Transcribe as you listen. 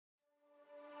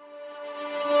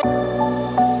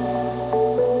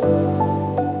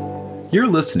You're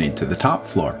listening to The Top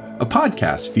Floor, a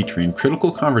podcast featuring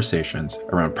critical conversations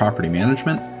around property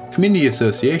management, community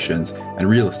associations, and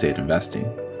real estate investing.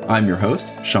 I'm your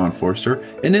host, Sean Forster,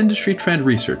 an industry trend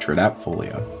researcher at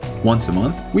Appfolio. Once a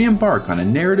month, we embark on a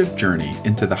narrative journey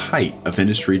into the height of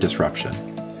industry disruption.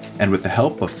 And with the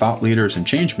help of thought leaders and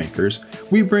changemakers,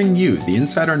 we bring you the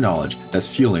insider knowledge that's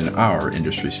fueling our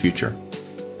industry's future.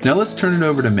 Now let's turn it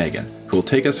over to Megan, who will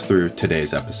take us through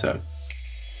today's episode.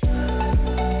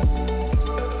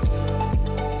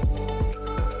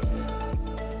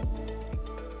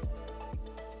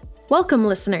 Welcome,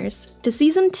 listeners, to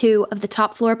Season 2 of the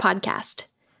Top Floor podcast.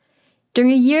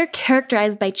 During a year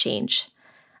characterized by change,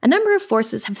 a number of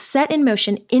forces have set in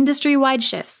motion industry-wide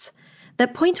shifts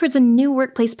that point towards a new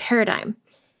workplace paradigm,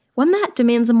 one that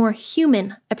demands a more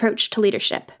human approach to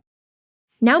leadership.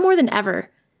 Now more than ever,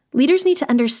 leaders need to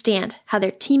understand how their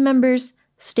team members,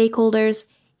 stakeholders,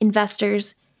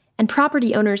 investors, and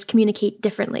property owners communicate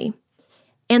differently.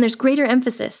 And there's greater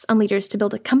emphasis on leaders to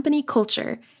build a company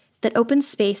culture that opens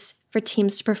space for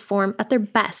teams to perform at their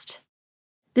best.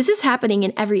 This is happening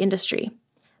in every industry,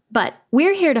 but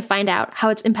we're here to find out how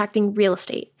it's impacting real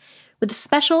estate, with a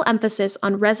special emphasis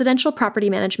on residential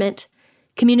property management,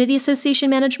 community association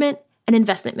management, and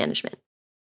investment management.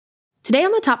 Today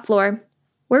on the Top Floor,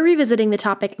 we're revisiting the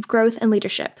topic of growth and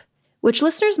leadership, which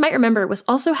listeners might remember was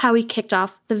also how we kicked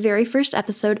off the very first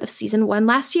episode of Season 1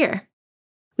 last year.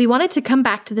 We wanted to come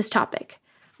back to this topic,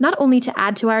 not only to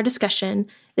add to our discussion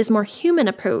this more human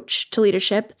approach to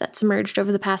leadership that's emerged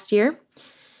over the past year,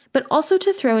 but also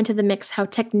to throw into the mix how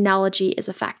technology is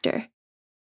a factor.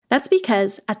 That's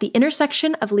because at the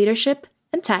intersection of leadership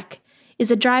and tech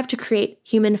is a drive to create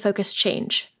human-focused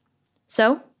change.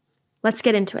 So, let's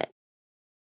get into it.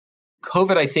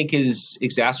 COVID, I think, has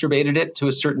exacerbated it to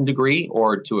a certain degree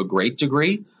or to a great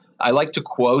degree. I like to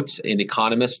quote an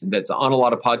economist that's on a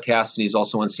lot of podcasts, and he's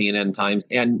also on CNN Times.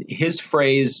 And his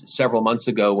phrase several months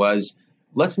ago was,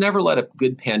 let's never let a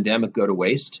good pandemic go to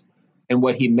waste. And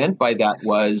what he meant by that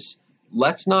was,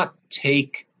 let's not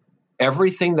take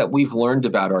everything that we've learned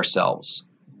about ourselves,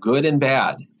 good and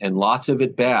bad, and lots of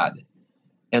it bad,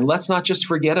 and let's not just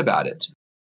forget about it.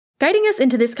 Guiding us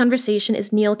into this conversation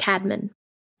is Neil Cadman.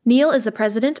 Neil is the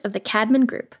president of the Cadman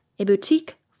Group, a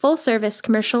boutique, full-service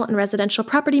commercial and residential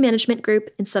property management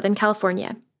group in Southern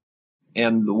California.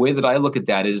 And the way that I look at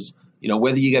that is,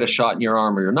 whether you get a shot in your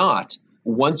arm or you're not,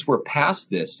 once we're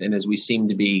past this, and as we seem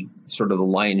to be sort of the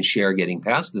lion's share getting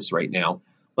past this right now,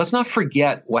 let's not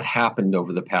forget what happened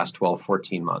over the past 12,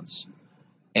 14 months.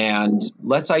 And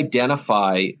let's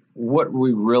identify what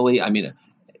we really,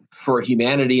 for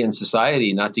humanity and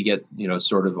society, not to get,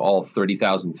 sort of all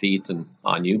 30,000 feet and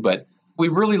on you, but we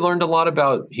really learned a lot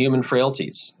about human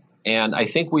frailties. And I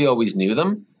think we always knew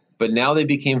them, but now they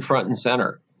became front and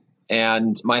center.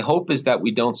 And my hope is that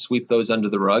we don't sweep those under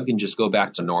the rug and just go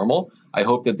back to normal. I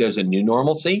hope that there's a new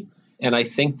normalcy. And I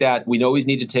think that we always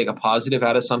need to take a positive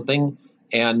out of something.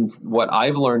 And what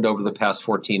I've learned over the past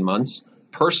 14 months,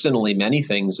 personally, many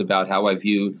things about how I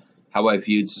viewed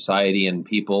society and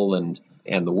people and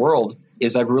the world,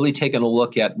 is I've really taken a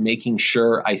look at making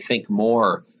sure I think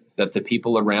more that the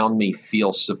people around me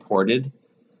feel supported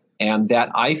and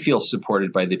that I feel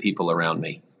supported by the people around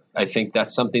me. I think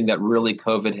that's something that really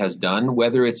COVID has done,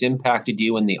 whether it's impacted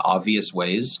you in the obvious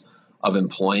ways of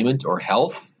employment or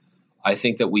health. I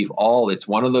think that it's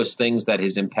one of those things that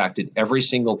has impacted every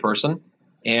single person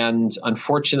and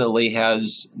unfortunately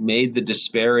has made the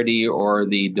disparity or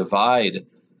the divide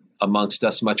amongst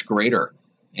us much greater.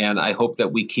 And I hope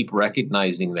that we keep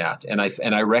recognizing that. And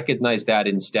I recognize that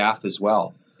in staff as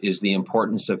well, is the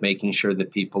importance of making sure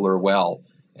that people are well.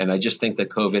 And I just think that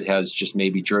COVID has just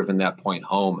maybe driven that point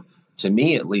home, to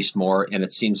me at least more, and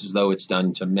it seems as though it's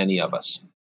done to many of us.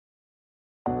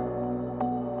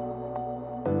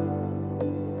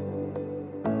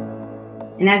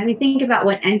 And as we think about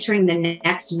what entering the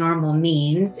next normal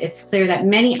means, it's clear that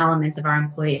many elements of our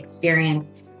employee experience,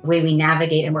 the way we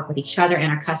navigate and work with each other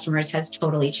and our customers, has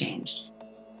totally changed.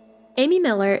 Amy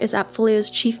Miller is Appfolio's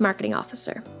Chief Marketing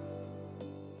Officer.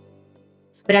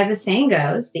 But as the saying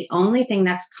goes, the only thing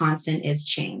that's constant is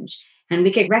change. And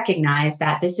we could recognize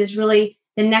that this is really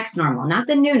the next normal, not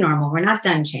the new normal. We're not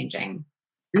done changing.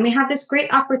 And we have this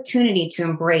great opportunity to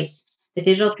embrace the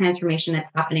digital transformation that's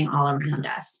happening all around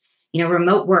us.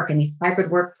 Remote work and these hybrid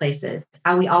workplaces,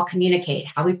 how we all communicate,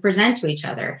 how we present to each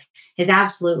other is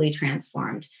absolutely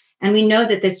transformed. And we know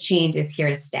that this change is here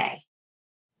to stay.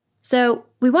 So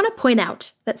we want to point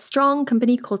out that strong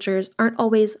company cultures aren't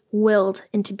always willed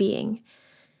into being.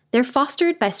 They're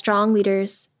fostered by strong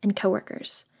leaders and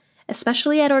coworkers,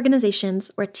 especially at organizations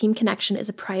where team connection is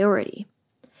a priority.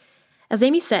 As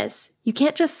Amy says, you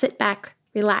can't just sit back,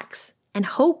 relax, and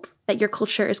hope that your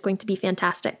culture is going to be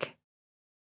fantastic.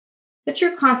 The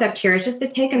true concept here is just to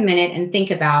take a minute and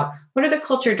think about what are the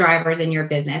culture drivers in your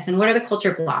business and what are the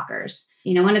culture blockers.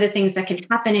 One of the things that can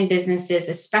happen in businesses,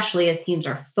 especially as teams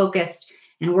are focused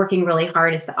and working really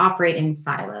hard, is to operate in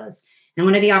silos. And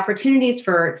one of the opportunities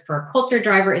for a culture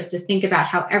driver is to think about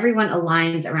how everyone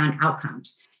aligns around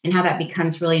outcomes and how that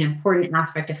becomes really an important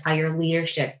aspect of how your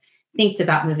leadership thinks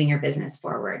about moving your business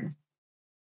forward.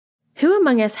 Who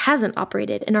among us hasn't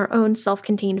operated in our own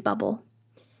self-contained bubble?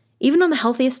 Even on the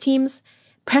healthiest teams,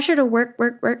 pressure to work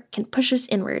can push us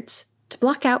inwards, to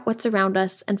block out what's around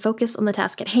us and focus on the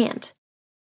task at hand.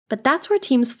 But that's where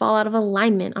teams fall out of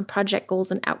alignment on project goals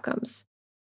and outcomes.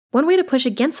 One way to push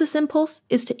against this impulse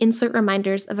is to insert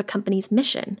reminders of a company's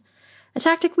mission, a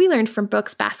tactic we learned from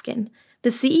Brooks Baskin, the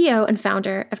CEO and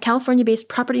founder of California-based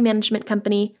property management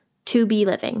company 2B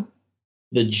Living.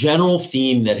 The general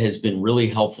theme that has been really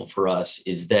helpful for us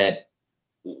is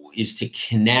to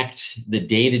connect the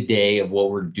day-to-day of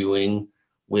what we're doing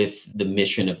with the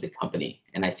mission of the company.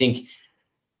 And I think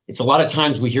it's a lot of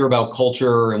times we hear about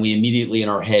culture and we immediately in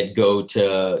our head go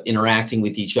to interacting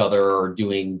with each other or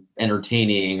doing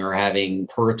entertaining or having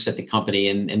perks at the company.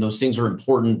 And those things are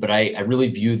important, but I really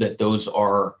view that those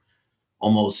are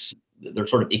they're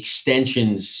sort of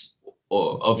extensions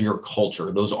of your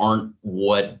culture. Those aren't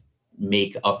what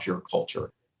make up your culture.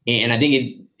 And I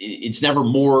think it's never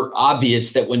more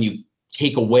obvious that when you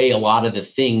take away a lot of the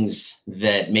things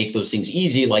that make those things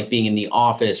easy, like being in the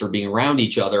office or being around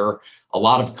each other, a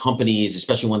lot of companies,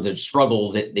 especially ones that have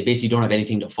struggled, they basically don't have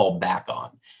anything to fall back on.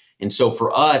 And so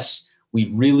for us,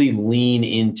 we really lean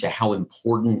into how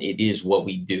important it is what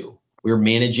we do. We're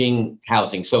managing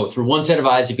housing. So through one set of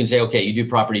eyes, you can say, okay, you do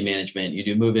property management, you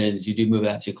do move-ins, you do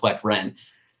move-outs, you collect rent.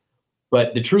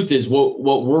 But the truth is what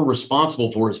we're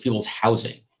responsible for is people's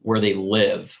housing, where they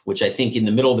live, which I think in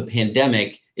the middle of the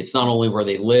pandemic, it's not only where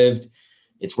they lived,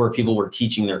 it's where people were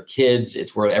teaching their kids,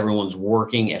 it's where everyone's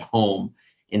working at home.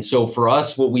 And so for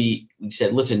us, what we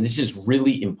said, listen, this is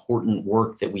really important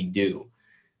work that we do.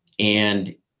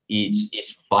 And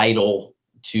it's vital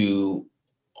to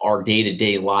our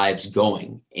day-to-day lives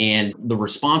going. And the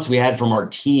response we had from our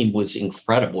team was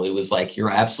incredible. It was like,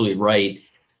 you're absolutely right.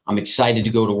 I'm excited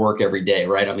to go to work every day,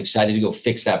 right? I'm excited to go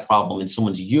fix that problem in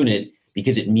someone's unit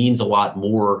because it means a lot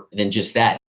more than just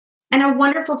that. And a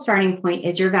wonderful starting point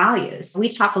is your values. We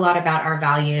talk a lot about our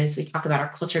values. We talk about our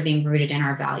culture being rooted in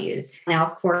our values. Now,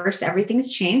 of course,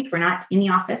 everything's changed. We're not in the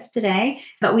office today,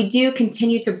 but we do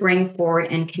continue to bring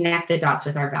forward and connect the dots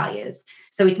with our values.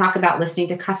 So we talk about listening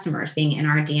to customers being in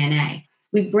our DNA.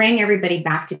 We bring everybody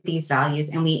back to these values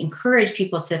and we encourage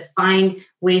people to find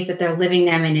ways that they're living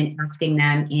them and enacting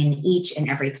them in each and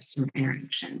every customer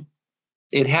interaction.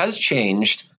 It has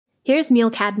changed. Here's Neil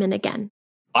Cadman again.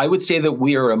 I would say that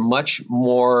we are a much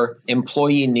more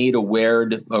employee need aware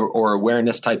or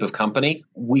awareness type of company.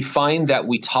 We find that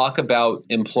we talk about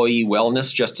employee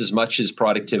wellness just as much as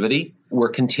productivity. We're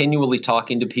continually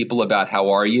talking to people about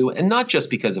how are you, and not just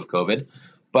because of COVID,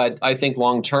 but I think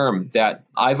long term that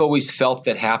I've always felt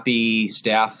that happy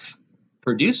staff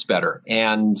produce better.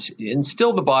 And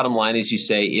still the bottom line, as you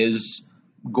say, is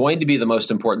going to be the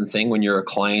most important thing when you're a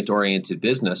client-oriented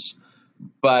business.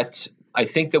 But I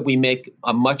think that we make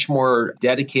a much more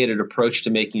dedicated approach to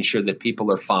making sure that people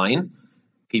are fine,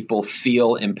 people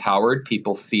feel empowered,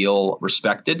 people feel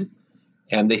respected,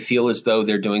 and they feel as though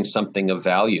they're doing something of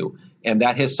value. And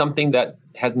that is something that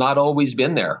has not always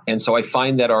been there. And so I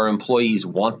find that our employees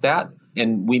want that,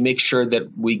 and we make sure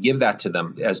that we give that to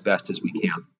them as best as we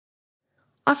can.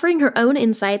 Offering her own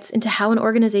insights into how an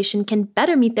organization can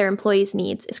better meet their employees'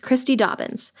 needs is Christy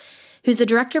Dobbins, who's the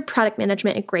Director of Product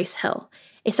Management at Grace Hill,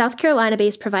 a South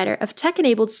Carolina-based provider of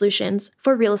tech-enabled solutions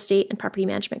for real estate and property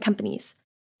management companies.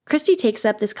 Christy takes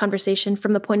up this conversation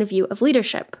from the point of view of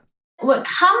leadership. What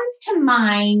comes to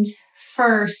mind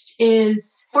first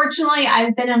is, fortunately,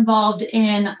 I've been involved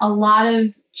in a lot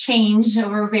of change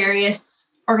over various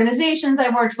organizations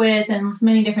I've worked with and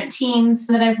many different teams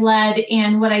that I've led.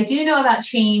 And what I do know about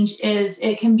change is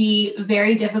it can be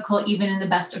very difficult even in the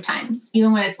best of times.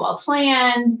 Even when it's well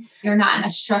planned, you're not in a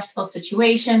stressful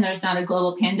situation, there's not a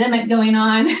global pandemic going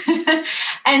on.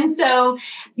 And so,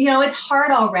 it's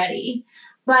hard already.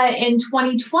 But in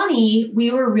 2020,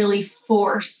 we were really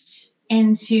forced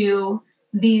into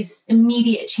these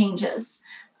immediate changes.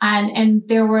 And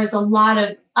there was a lot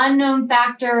of unknown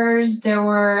factors. There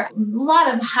were a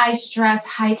lot of high stress,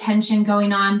 high tension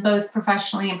going on, both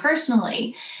professionally and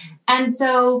personally. And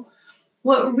so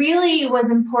what really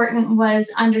was important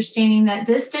was understanding that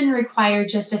this didn't require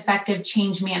just effective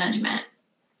change management.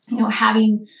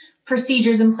 Having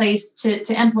procedures in place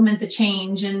to implement the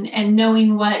change and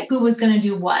knowing who was going to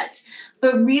do what,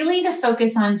 but really to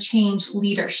focus on change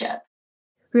leadership.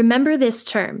 Remember this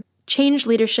term. Change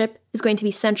leadership is going to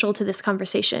be central to this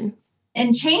conversation.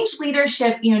 And change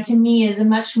leadership, to me is a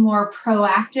much more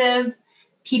proactive,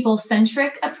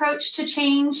 people-centric approach to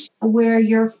change, where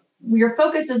your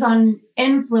focus is on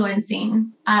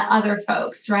influencing other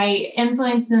folks, right?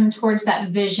 Influencing them towards that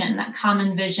vision, that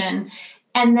common vision,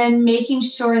 and then making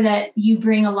sure that you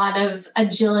bring a lot of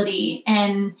agility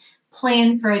and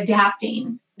plan for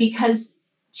adapting, because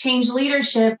change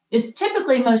leadership is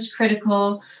typically most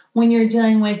critical when you're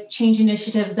dealing with change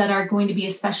initiatives that are going to be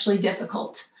especially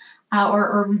difficult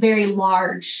or very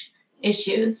large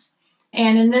issues.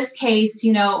 And in this case,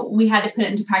 we had to put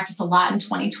it into practice a lot in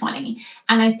 2020.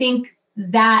 And I think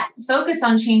that focus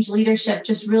on change leadership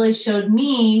just really showed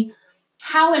me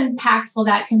how impactful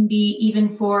that can be even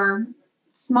for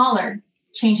smaller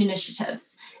change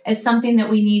initiatives. It's something that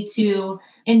we need to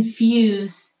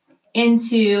infuse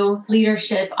into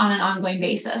leadership on an ongoing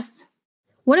basis.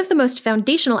 One of the most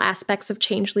foundational aspects of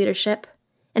change leadership,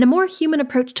 and a more human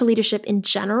approach to leadership in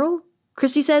general,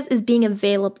 Christy says, is being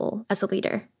available as a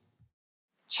leader.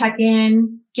 Check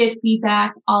in, get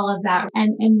feedback, all of that,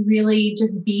 and really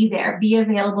just be there, be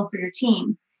available for your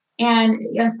team. And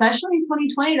especially in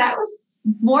 2020, that was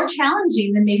more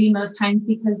challenging than maybe most times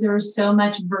because there was so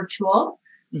much virtual.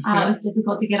 It was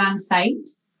difficult to get on site.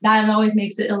 That always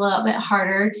makes it a little bit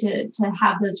harder to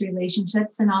have those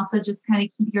relationships and also just kind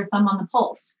of keep your thumb on the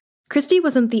pulse. Christy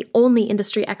wasn't the only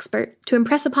industry expert to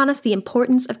impress upon us the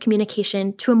importance of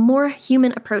communication to a more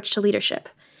human approach to leadership.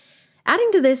 Adding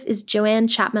to this is Joanne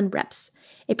Chapman-Reps,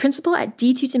 a principal at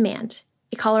D2 Demand,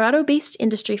 a Colorado-based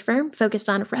industry firm focused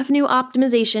on revenue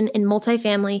optimization in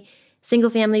multifamily,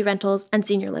 single-family rentals, and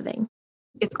senior living.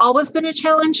 It's always been a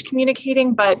challenge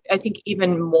communicating, but I think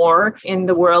even more in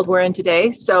the world we're in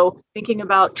today. So thinking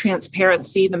about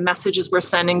transparency, the messages we're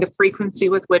sending, the frequency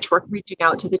with which we're reaching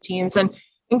out to the teams, and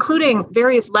including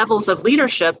various levels of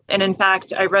leadership. And in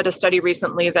fact, I read a study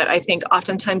recently that I think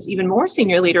oftentimes even more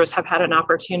senior leaders have had an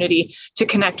opportunity to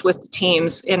connect with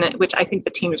teams, which I think the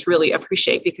teams really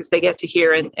appreciate because they get to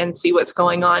hear and see what's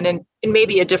going on in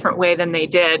maybe a different way than they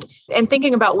did. And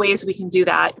thinking about ways we can do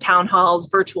that, town halls,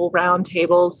 virtual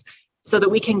roundtables, so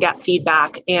that we can get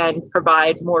feedback and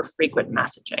provide more frequent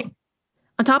messaging.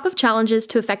 On top of challenges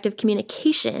to effective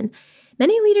communication,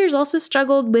 many leaders also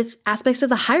struggled with aspects of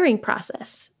the hiring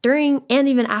process during and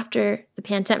even after the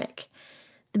pandemic,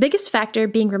 the biggest factor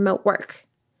being remote work.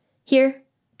 Here,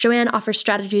 Joanne offers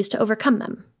strategies to overcome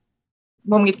them.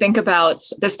 When we think about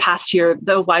this past year,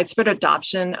 the widespread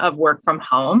adoption of work from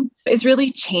home is really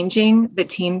changing the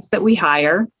teams that we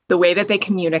hire, the way that they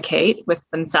communicate with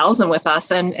themselves and with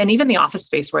us, and even the office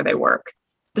space where they work.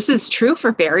 This is true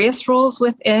for various roles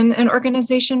within an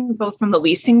organization, both from the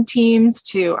leasing teams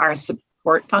to our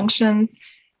support functions.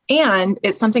 And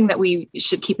it's something that we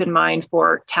should keep in mind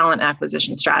for talent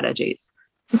acquisition strategies.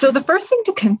 So the first thing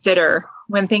to consider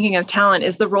when thinking of talent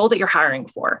is the role that you're hiring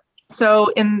for. So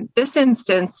in this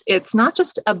instance, it's not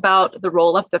just about the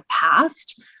role of the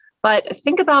past, but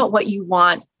think about what you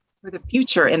want for the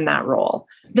future in that role.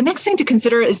 The next thing to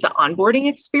consider is the onboarding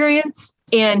experience.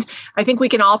 And I think we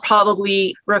can all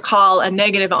probably recall a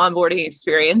negative onboarding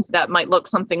experience that might look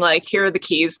something like, here are the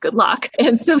keys, good luck.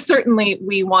 And so certainly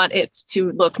we want it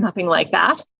to look nothing like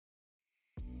that.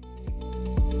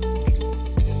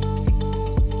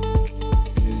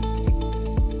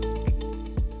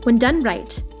 When done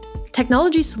right,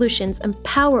 technology solutions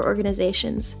empower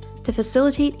organizations to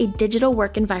facilitate a digital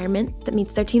work environment that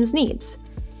meets their team's needs.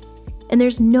 And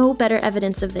there's no better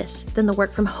evidence of this than the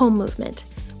work from home movement,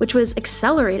 which was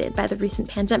accelerated by the recent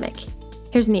pandemic.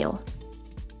 Here's Neil.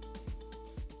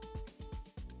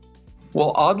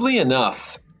 Well, oddly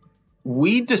enough,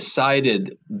 we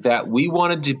decided that we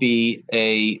wanted to be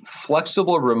a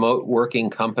flexible remote working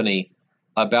company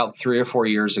about 3 or 4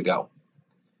 years ago.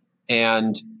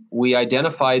 And we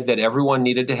identified that everyone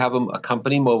needed to have a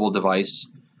company mobile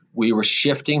device. We were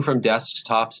shifting from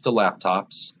desktops to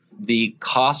laptops. The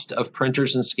cost of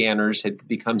printers and scanners had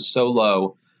become so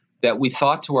low that we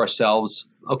thought to ourselves,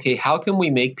 okay, how can we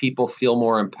make people feel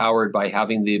more empowered by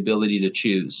having the ability to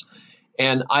choose?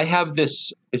 And I have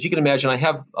this, as you can imagine, I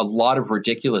have a lot of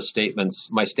ridiculous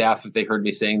statements. My staff, if they heard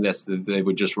me saying this, they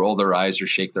would just roll their eyes or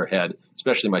shake their head,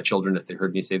 especially my children, if they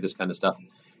heard me say this kind of stuff.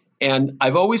 And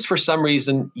I've always, for some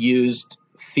reason, used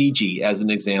Fiji as an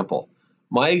example.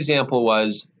 My example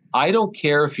was, I don't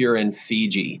care if you're in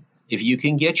Fiji. If you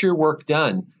can get your work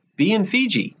done, be in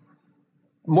Fiji.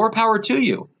 More power to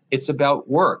you. It's about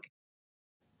work.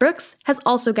 Brooks has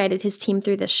also guided his team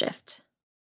through this shift.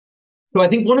 So I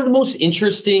think one of the most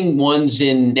interesting ones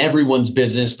in everyone's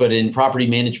business, but in property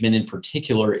management in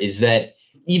particular, is that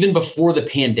even before the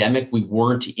pandemic, we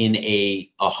weren't in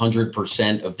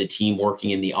 100% of the team working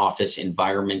in the office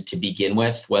environment to begin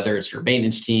with, whether it's your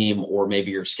maintenance team or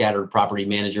maybe your scattered property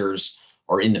managers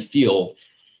are in the field.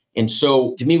 And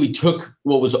so to me, we took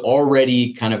what was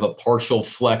already kind of a partial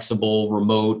flexible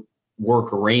remote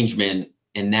work arrangement,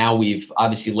 and now we've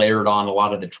obviously layered on a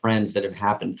lot of the trends that have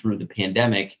happened through the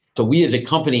pandemic. So we as a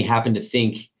company happen to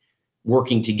think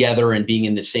working together and being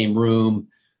in the same room,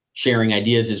 sharing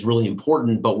ideas is really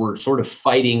important, but we're sort of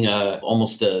fighting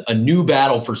almost a new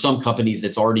battle for some companies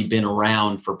that's already been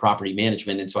around for property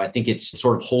management. And so I think it's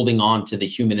sort of holding on to the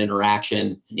human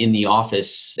interaction in the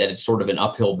office, that it's sort of an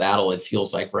uphill battle, it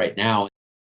feels like right now.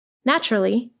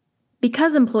 Naturally,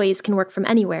 because employees can work from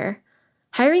anywhere,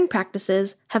 hiring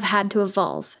practices have had to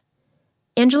evolve.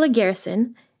 Angela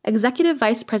Garrison, Executive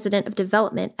Vice President of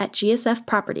Development at GSF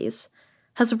Properties,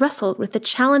 has wrestled with the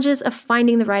challenges of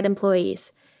finding the right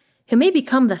employees who may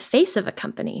become the face of a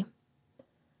company.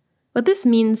 What this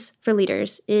means for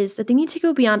leaders is that they need to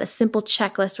go beyond a simple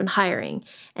checklist when hiring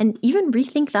and even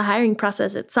rethink the hiring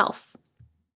process itself.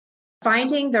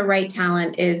 Finding the right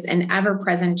talent is an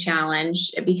ever-present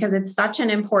challenge because it's such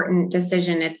an important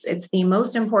decision. It's the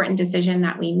most important decision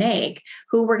that we make,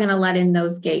 who we're going to let in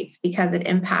those gates, because it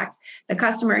impacts the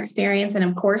customer experience and,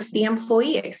 of course, the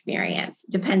employee experience,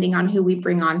 depending on who we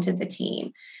bring onto the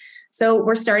team. So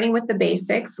we're starting with the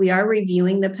basics. We are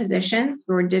reviewing the positions.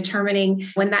 We're determining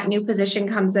when that new position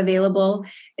comes available,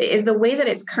 is the way that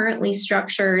it's currently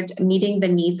structured meeting the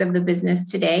needs of the business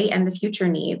today and the future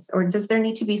needs, or does there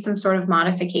need to be some sort of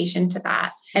modification to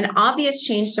that? An obvious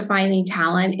change to finding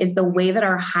talent is the way that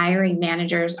our hiring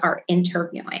managers are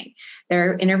interviewing.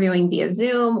 They're interviewing via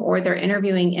Zoom or they're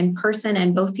interviewing in person,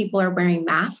 and both people are wearing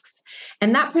masks.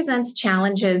 And that presents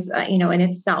challenges, in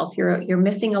itself. You're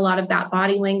missing a lot of that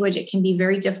body language. It can be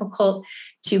very difficult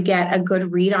to get a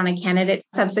good read on a candidate,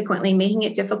 subsequently making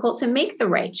it difficult to make the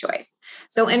right choice.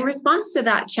 So in response to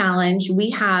that challenge,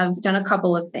 we have done a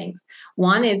couple of things.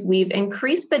 One is we've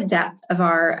increased the depth of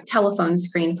our telephone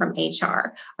screen from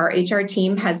HR. Our HR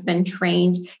team has been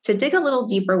trained to dig a little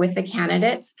deeper with the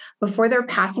candidates before they're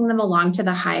passing them along to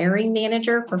the hiring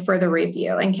manager for further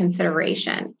review and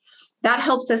consideration. That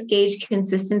helps us gauge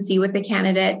consistency with the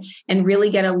candidate and really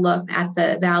get a look at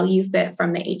the value fit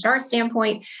from the HR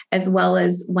standpoint, as well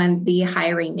as when the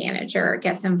hiring manager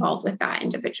gets involved with that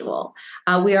individual.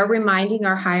 We are reminding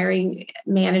our hiring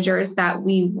managers that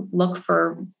we look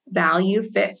for value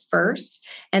fit first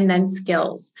and then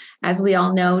skills. As we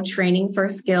all know, training for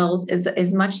skills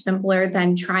is much simpler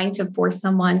than trying to force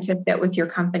someone to fit with your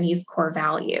company's core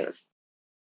values.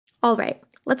 All right,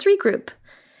 let's regroup.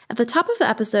 At the top of the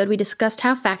episode, we discussed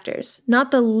how factors, not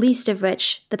the least of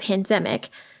which the pandemic,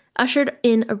 ushered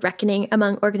in a reckoning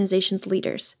among organizations'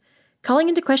 leaders, calling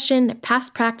into question their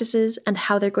past practices and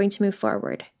how they're going to move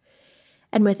forward.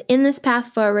 And within this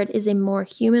path forward is a more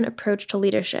human approach to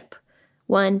leadership,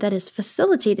 one that is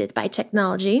facilitated by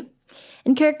technology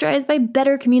and characterized by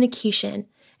better communication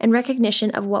and recognition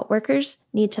of what workers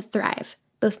need to thrive,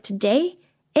 both today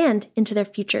and into their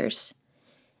futures.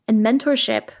 And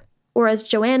mentorship, or as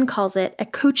Joanne calls it, a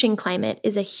coaching climate,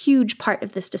 is a huge part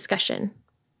of this discussion.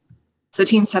 So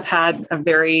teams have had a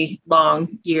very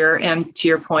long year, and to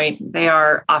your point, they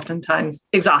are oftentimes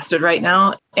exhausted right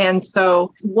now. And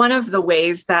so one of the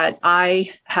ways that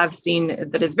I have seen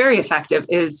that is very effective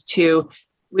is to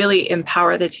really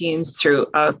empower the teams through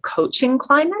a coaching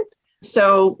climate.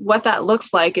 So what that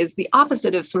looks like is the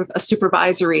opposite of sort of a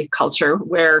supervisory culture,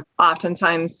 where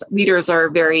oftentimes leaders are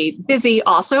very busy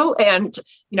also and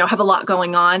have a lot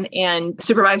going on. And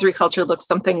supervisory culture looks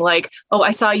something like, oh,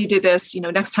 I saw you do this,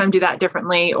 next time do that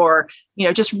differently, or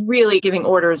just really giving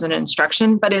orders and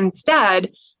instruction. But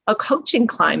instead, a coaching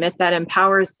climate that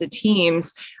empowers the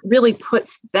teams really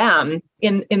puts them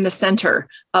in the center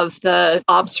of the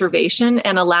observation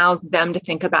and allows them to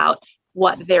think about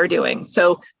what they're doing.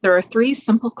 So there are 3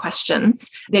 simple questions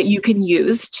that you can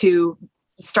use to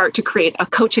start to create a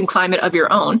coaching climate of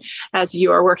your own as you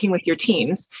are working with your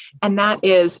teams. And that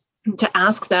is to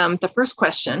ask them the first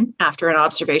question after an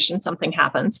observation, something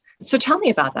happens. So tell me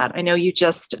about that. I know you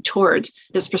just toured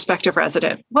this prospective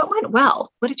resident. What went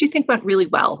well? What did you think went really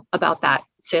well about that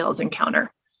sales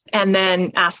encounter? And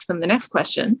then ask them the next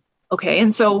question. Okay,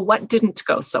 and so what didn't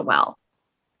go so well?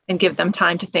 And give them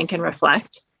time to think and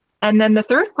reflect. And then the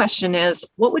third question is,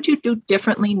 what would you do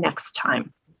differently next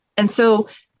time? And so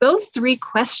those 3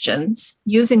 questions,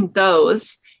 using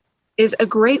those, is a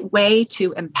great way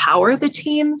to empower the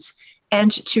teams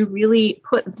and to really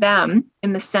put them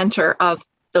in the center of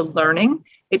the learning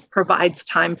It provides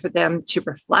time for them to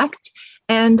reflect.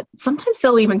 And sometimes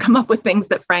they'll even come up with things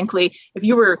that, frankly, if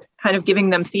you were kind of giving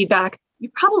them feedback, you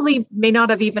probably may not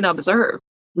have even observed.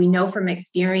 We know from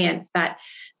experience that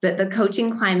the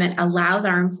coaching climate allows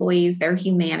our employees their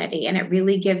humanity, and it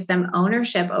really gives them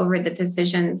ownership over the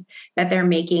decisions that they're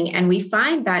making. And we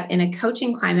find that in a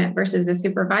coaching climate versus a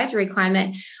supervisory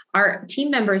climate, our team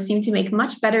members seem to make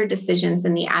much better decisions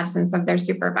in the absence of their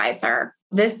supervisor.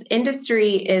 This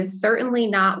industry is certainly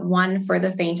not one for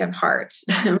the faint of heart.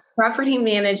 Property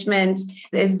management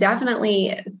is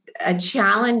definitely a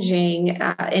challenging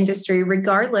industry,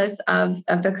 regardless of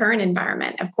the current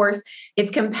environment. Of course,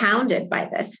 it's compounded by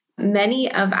this.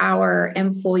 Many of our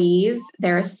employees,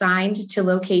 they're assigned to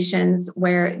locations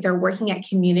where they're working at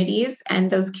communities, and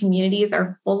those communities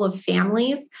are full of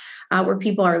families where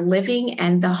people are living,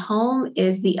 and the home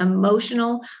is the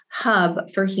emotional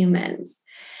hub for humans.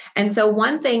 And so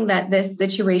one thing that this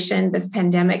situation, this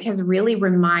pandemic has really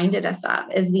reminded us of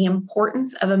is the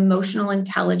importance of emotional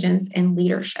intelligence and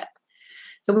leadership.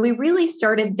 So we really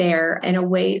started there in a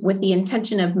way with the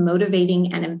intention of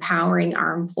motivating and empowering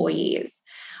our employees.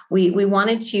 We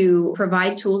wanted to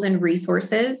provide tools and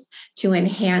resources to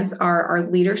enhance our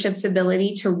leadership's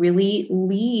ability to really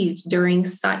lead during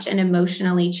such an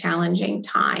emotionally challenging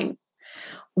time.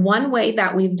 One way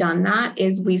that we've done that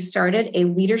is we've started a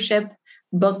leadership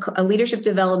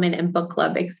development and book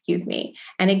club,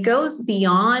 and it goes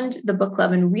beyond the book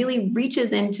club and really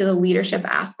reaches into the leadership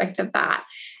aspect of that.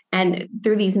 And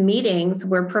through these meetings,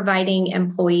 we're providing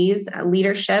employees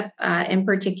leadership in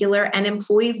particular, and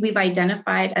employees we've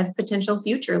identified as potential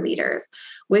future leaders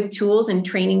with tools and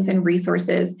trainings and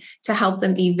resources to help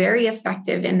them be very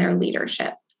effective in their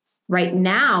leadership. Right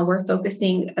now, we're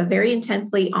focusing very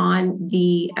intensely on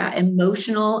the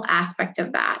emotional aspect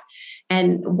of that.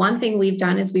 And one thing we've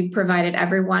done is we've provided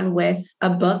everyone with a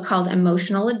book called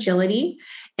Emotional Agility.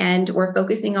 And we're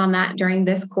focusing on that during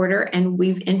this quarter. And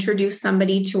we've introduced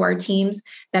somebody to our teams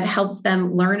that helps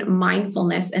them learn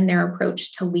mindfulness in their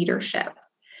approach to leadership.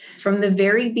 From the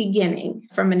very beginning,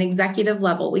 from an executive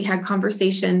level, we had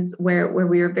conversations where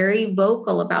we were very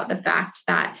vocal about the fact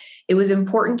that it was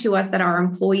important to us that our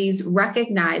employees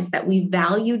recognize that we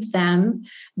valued them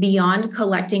beyond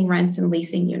collecting rents and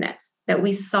leasing units, that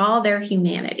we saw their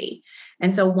humanity.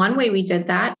 And so one way we did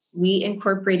that, we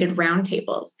incorporated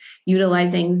roundtables,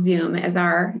 utilizing Zoom as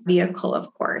our vehicle,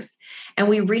 of course. And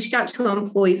we reached out to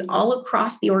employees all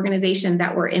across the organization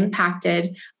that were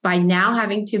impacted by now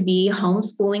having to be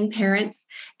homeschooling parents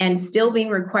and still being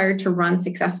required to run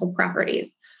successful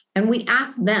properties. And we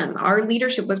asked them, our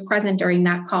leadership was present during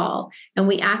that call, and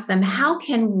we asked them, how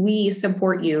can we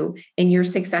support you in your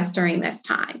success during this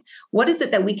time? What is it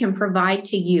that we can provide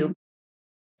to you?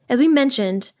 As we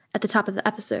mentioned at the top of the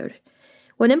episode,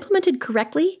 when implemented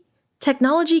correctly,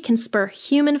 technology can spur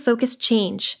human-focused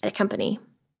change at a company.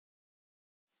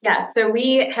 Yes, so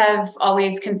we have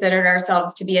always considered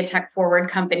ourselves to be a tech-forward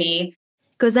company.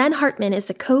 Gozanne Hartman is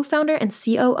the co-founder and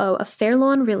COO of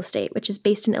Fairlawn Real Estate, which is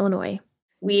based in Illinois.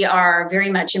 We are very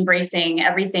much embracing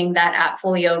everything that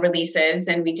AppFolio releases,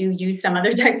 and we do use some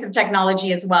other types of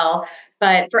technology as well.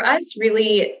 But for us,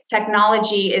 really,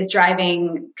 technology is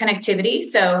driving connectivity.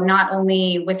 So not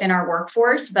only within our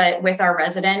workforce, but with our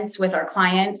residents, with our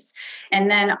clients.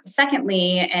 And then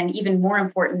secondly, and even more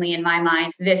importantly in my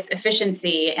mind, this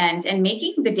efficiency and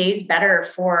making the days better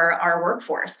for our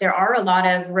workforce. There are a lot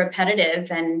of repetitive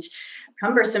and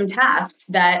cumbersome tasks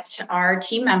that our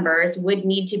team members would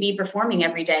need to be performing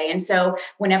every day. And so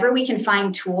whenever we can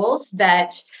find tools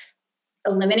that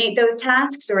eliminate those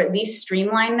tasks or at least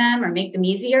streamline them or make them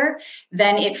easier,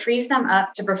 then it frees them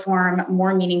up to perform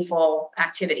more meaningful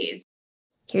activities.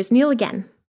 Here's Neil again.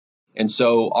 And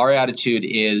so our attitude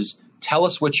is tell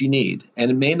us what you need.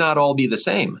 And it may not all be the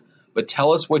same, but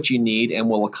tell us what you need and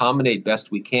we'll accommodate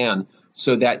best we can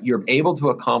so that you're able to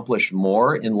accomplish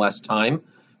more in less time,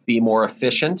 be more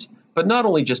efficient, but not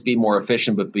only just be more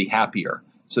efficient, but be happier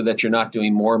so that you're not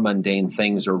doing more mundane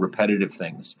things or repetitive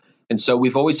things. And so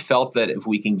we've always felt that if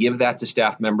we can give that to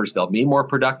staff members, they'll be more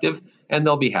productive and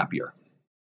they'll be happier.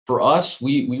 For us,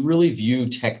 we really view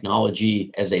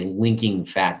technology as a linking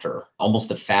factor, almost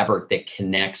the fabric that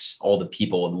connects all the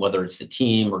people, and whether it's the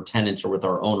team or tenants or with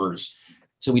our owners.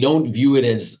 So we don't view it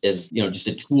as just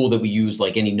a tool that we use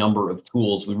like any number of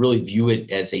tools. We really view it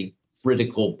as a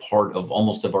critical part of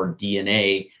almost of our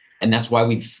DNA. And that's why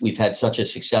we've had such a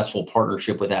successful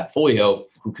partnership with AppFolio,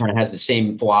 who kind of has the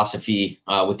same philosophy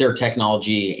with their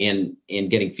technology and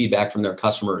getting feedback from their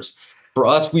customers. For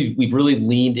us, we've really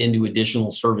leaned into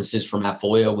additional services from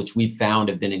AppFolio, which we've found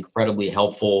have been incredibly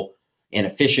helpful and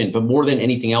efficient. But more than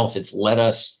anything else, it's let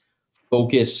us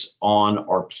focus on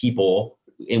our people.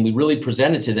 And we really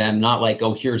present it to them, not like,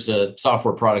 oh, here's a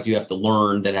software product you have to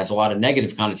learn that has a lot of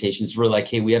negative connotations. It's really like,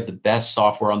 hey, we have the best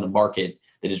software on the market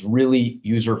that is really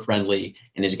user-friendly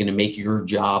and is going to make your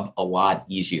job a lot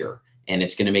easier. And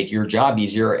it's going to make your job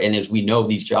easier. And as we know,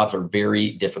 these jobs are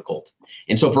very difficult.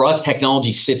 And so for us,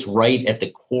 technology sits right at the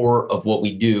core of what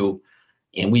we do.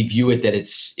 And we view it that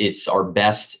it's our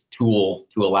best tool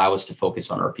to allow us to focus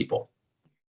on our people.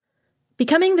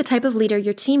 Becoming the type of leader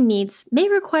your team needs may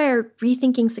require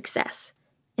rethinking success,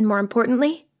 and more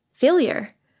importantly,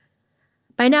 failure.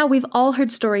 By now, we've all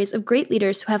heard stories of great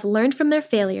leaders who have learned from their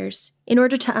failures in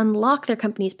order to unlock their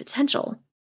company's potential.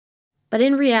 But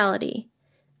in reality,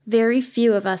 very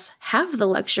few of us have the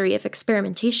luxury of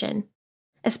experimentation,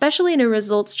 especially in a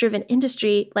results-driven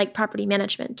industry like property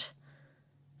management.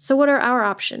 So what are our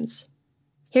options?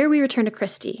 Here we return to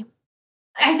Christy.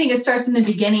 I think it starts in the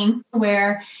beginning,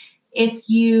 where if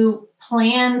you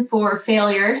plan for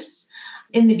failures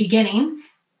in the beginning,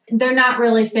 they're not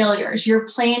really failures. You're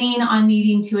planning on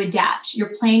needing to adapt.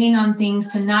 You're planning on things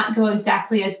to not go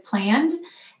exactly as planned,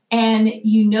 and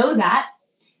you know that.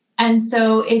 And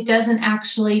so it doesn't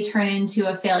actually turn into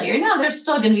a failure. Now, there's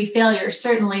still going to be failures,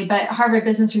 certainly, but Harvard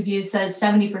Business Review says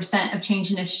 70% of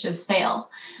change initiatives fail.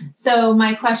 So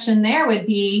my question there would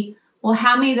be, well,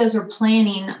 how many of those are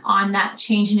planning on that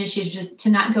change initiative to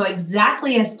not go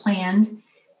exactly as planned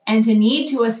and to need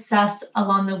to assess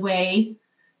along the way,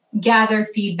 gather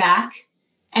feedback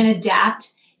and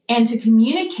adapt, and to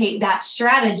communicate that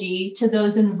strategy to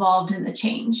those involved in the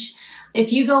change?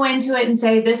 If you go into it and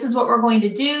say, this is what we're going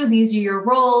to do, these are your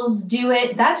roles, do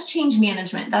it, that's change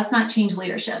management. That's not change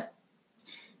leadership.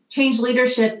 Change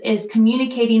leadership is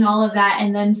communicating all of that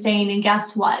and then saying, and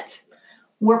guess what?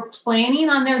 We're planning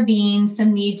on there being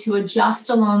some need to adjust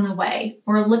along the way.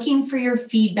 We're looking for your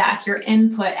feedback, your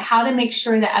input, how to make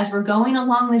sure that as we're going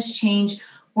along this change,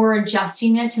 we're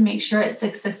adjusting it to make sure it's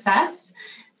a success.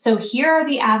 So here are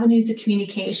the avenues of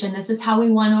communication. This is how we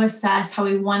want to assess, how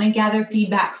we want to gather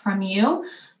feedback from you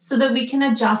so that we can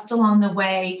adjust along the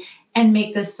way and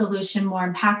make this solution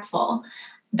more impactful.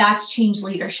 That's change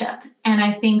leadership. And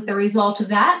I think the result of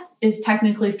that is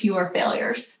technically fewer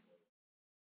failures.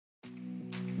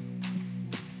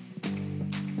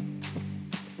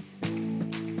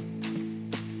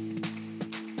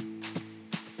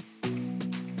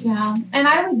 Yeah. And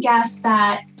I would guess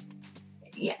that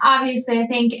obviously, I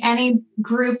think any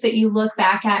group that you look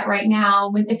back at right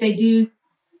now, if they do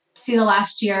see the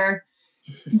last year,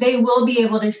 they will be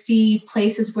able to see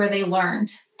places where they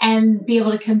learned and be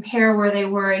able to compare where they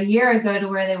were a year ago to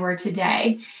where they were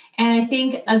today. And I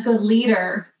think a good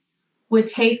leader would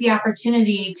take the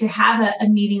opportunity to have a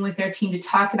meeting with their team to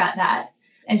talk about that,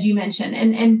 as you mentioned,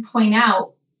 and point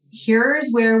out,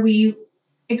 here's where we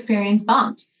experience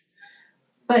bumps.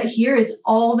 But here is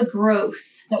all the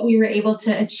growth that we were able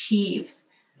to achieve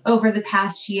over the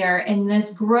past year. And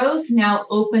this growth now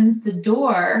opens the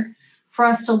door for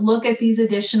us to look at these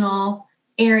additional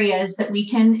areas that we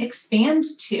can expand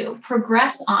to,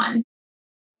 progress on.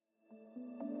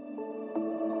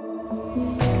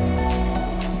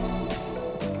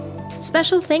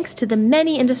 Special thanks to the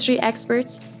many industry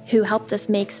experts who helped us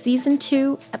make Season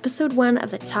 2, Episode 1 of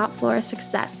the Top Floor a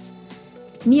success.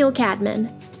 Neil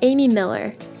Cadman, Amy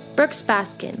Miller, Brooks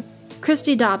Baskin,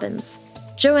 Christy Dobbins,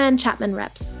 Joanne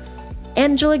Chapman-Reps,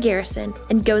 Angela Garrison,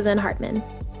 and Gozen Hartman.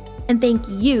 And thank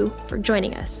you for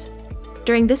joining us.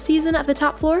 During this season of the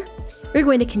Top Floor, we're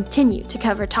going to continue to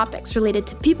cover topics related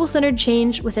to people-centered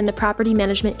change within the property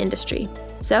management industry.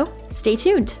 So, stay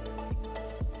tuned.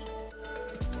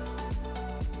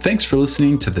 Thanks for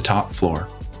listening to The Top Floor.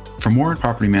 For more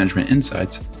property management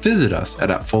insights, visit us at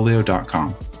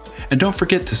appfolio.com. And don't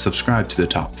forget to subscribe to The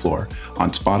Top Floor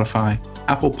on Spotify,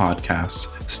 Apple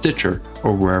Podcasts, Stitcher,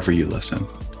 or wherever you listen.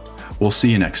 We'll see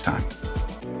you next time.